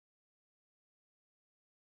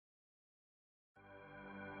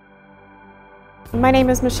My name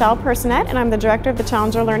is Michelle Personette, and I'm the director of the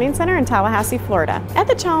Challenger Learning Center in Tallahassee, Florida. At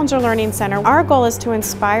the Challenger Learning Center, our goal is to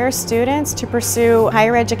inspire students to pursue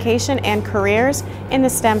higher education and careers in the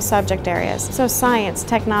STEM subject areas, so science,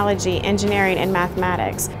 technology, engineering, and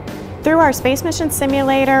mathematics. Through our Space Mission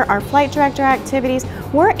Simulator, our Flight Director activities,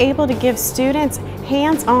 we're able to give students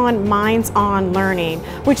hands-on, minds-on learning,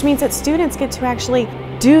 which means that students get to actually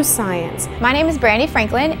do science. My name is Brandy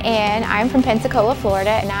Franklin, and I'm from Pensacola,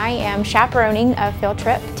 Florida, and I am chaperoning a field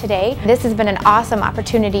trip today. This has been an awesome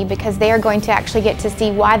opportunity because they are going to actually get to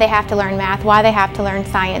see why they have to learn math, why they have to learn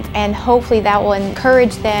science, and hopefully that will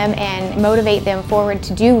encourage them and motivate them forward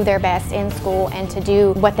to do their best in school and to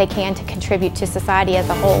do what they can to contribute to society as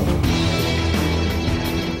a whole.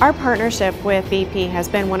 Our partnership with BP has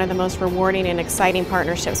been one of the most rewarding and exciting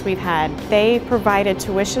partnerships we've had. They provided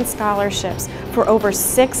tuition scholarships for over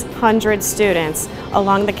 600 students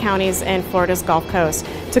along the counties in Florida's Gulf Coast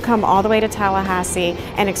to come all the way to Tallahassee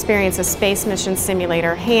and experience a Space Mission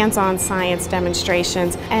Simulator, hands-on science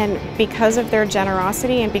demonstrations. And because of their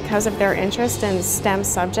generosity and because of their interest in STEM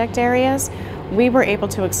subject areas, we were able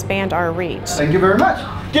to expand our reach. Thank you very much.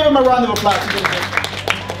 Give them a round of applause.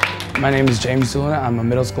 My name is James Zulina. I'm a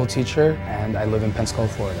middle school teacher and I live in Pensacola,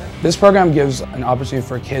 Florida. This program gives an opportunity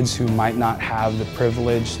for kids who might not have the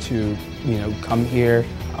privilege to, come here.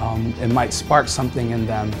 It might spark something in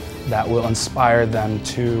them that will inspire them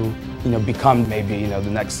to, become maybe, the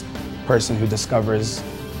next person who discovers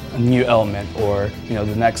a new element or,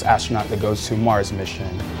 the next astronaut that goes to Mars mission.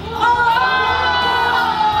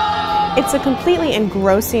 It's a completely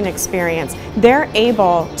engrossing experience. They're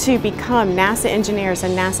able to become NASA engineers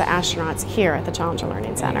and NASA astronauts here at the Challenger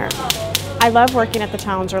Learning Center. I love working at the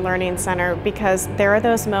Challenger Learning Center because there are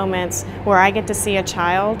those moments where I get to see a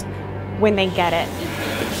child when they get it.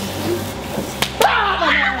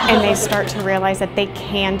 And they start to realize that they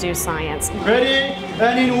can do science. Ready?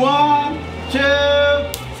 And in 1, 2...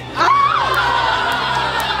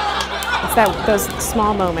 It's those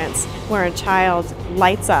small moments where a child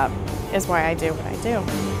lights up is why I do what I do.